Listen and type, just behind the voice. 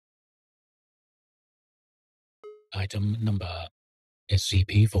Item number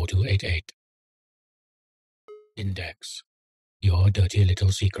SCP-4288. Index: Your dirty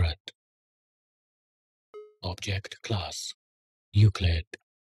little secret. Object Class: Euclid.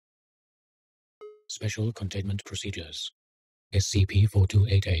 Special Containment Procedures: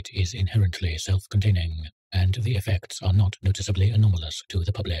 SCP-4288 is inherently self-containing, and the effects are not noticeably anomalous to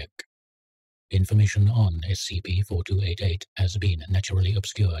the public. Information on SCP-4288 has been naturally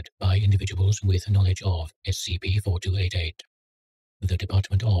obscured by individuals with knowledge of SCP-4288. The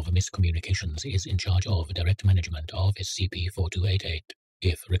Department of Miscommunications is in charge of direct management of SCP-4288,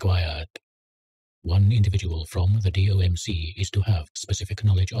 if required. One individual from the DOMC is to have specific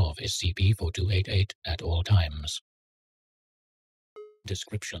knowledge of SCP-4288 at all times.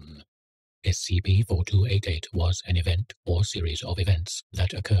 Description: SCP-4288 was an event or series of events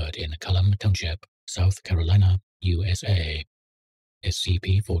that occurred in Cullum Township, South Carolina, USA.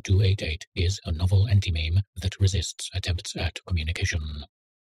 SCP-4288 is a novel antimeme that resists attempts at communication.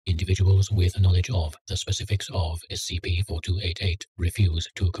 Individuals with knowledge of the specifics of SCP-4288 refuse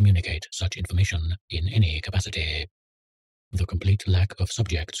to communicate such information in any capacity. The complete lack of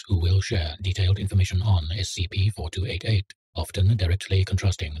subjects who will share detailed information on SCP-4288, often directly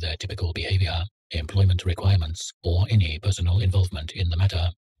contrasting their typical behavior, employment requirements, or any personal involvement in the matter,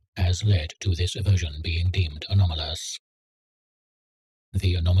 has led to this aversion being deemed anomalous.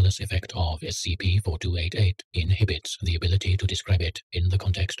 The anomalous effect of SCP-4288 inhibits the ability to describe it in the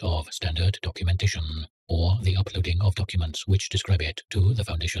context of standard documentation, or the uploading of documents which describe it to the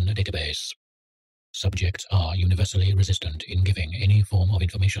Foundation database. Subjects are universally resistant in giving any form of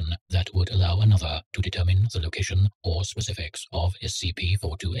information that would allow another to determine the location or specifics of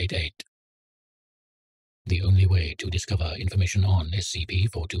SCP-4288. The only way to discover information on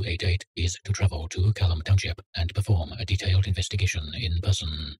SCP-4288 is to travel to Cullum Township and perform a detailed investigation in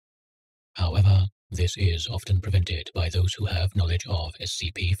person. However, this is often prevented by those who have knowledge of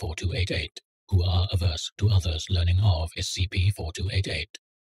SCP-4288, who are averse to others learning of SCP-4288.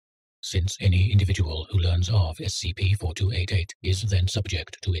 Since any individual who learns of SCP-4288 is then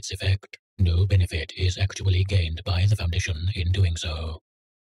subject to its effect, no benefit is actually gained by the Foundation in doing so.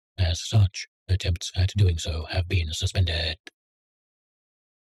 As such, attempts at doing so have been suspended.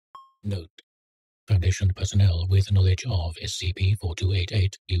 Note: Foundation personnel with knowledge of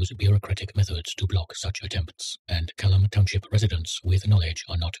SCP-4288 use bureaucratic methods to block such attempts, and Cullum Township residents with knowledge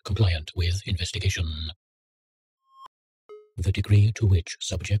are not compliant with investigation. The degree to which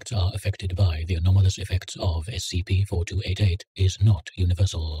subjects are affected by the anomalous effects of SCP-4288 is not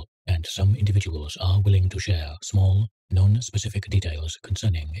universal, and some individuals are willing to share small, non-specific details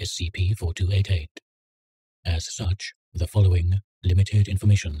concerning SCP-4288. As such, the following limited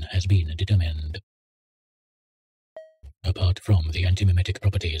information has been determined. Apart from the antimemetic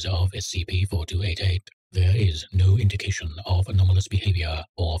properties of SCP-4288, there is no indication of anomalous behavior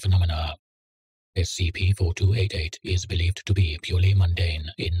or phenomena. SCP-4288 is believed to be purely mundane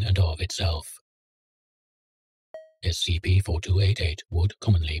in and of itself. SCP-4288 would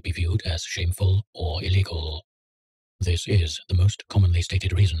commonly be viewed as shameful or illegal. This is the most commonly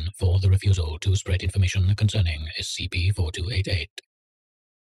stated reason for the refusal to spread information concerning SCP-4288.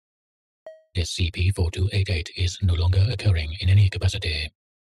 SCP-4288 is no longer occurring in any capacity.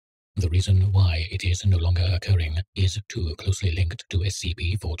 The reason why it is no longer occurring is too closely linked to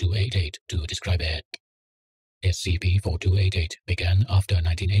SCP-4288 to describe it. SCP-4288 began after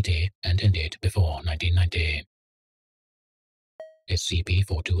 1980 and ended before 1990.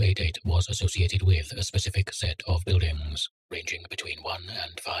 SCP-4288 was associated with a specific set of buildings, ranging between 1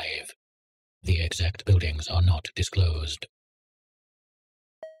 and 5. The exact buildings are not disclosed.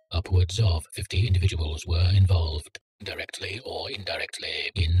 Upwards of 50 individuals were involved, directly or indirectly,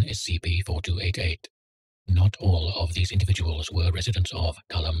 in SCP-4288. Not all of these individuals were residents of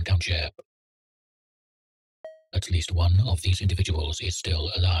Cullum Township. At least one of these individuals is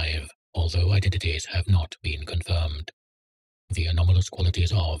still alive, although identities have not been confirmed. The anomalous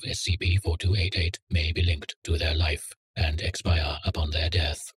qualities of SCP-4288 may be linked to their life and expire upon their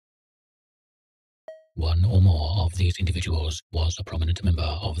death. One or more of these individuals was a prominent member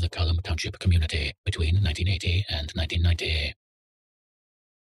of the Cullum Township community between 1980 and 1990.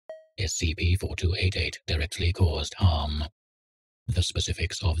 SCP-4288 directly caused harm. The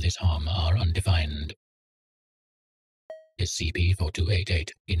specifics of this harm are undefined.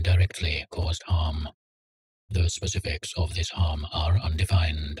 SCP-4288 indirectly caused harm. The specifics of this harm are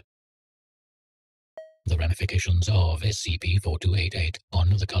undefined. The ramifications of SCP-4288 on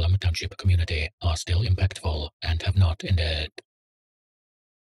the Cullum Township community are still impactful and have not ended.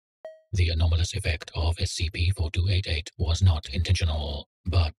 The anomalous effect of SCP-4288 was not intentional,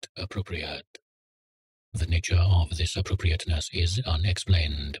 but appropriate. The nature of this appropriateness is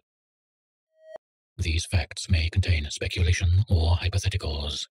unexplained. These facts may contain speculation or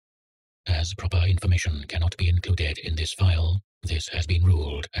hypotheticals. As proper information cannot be included in this file, this has been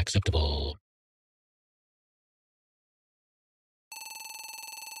ruled acceptable.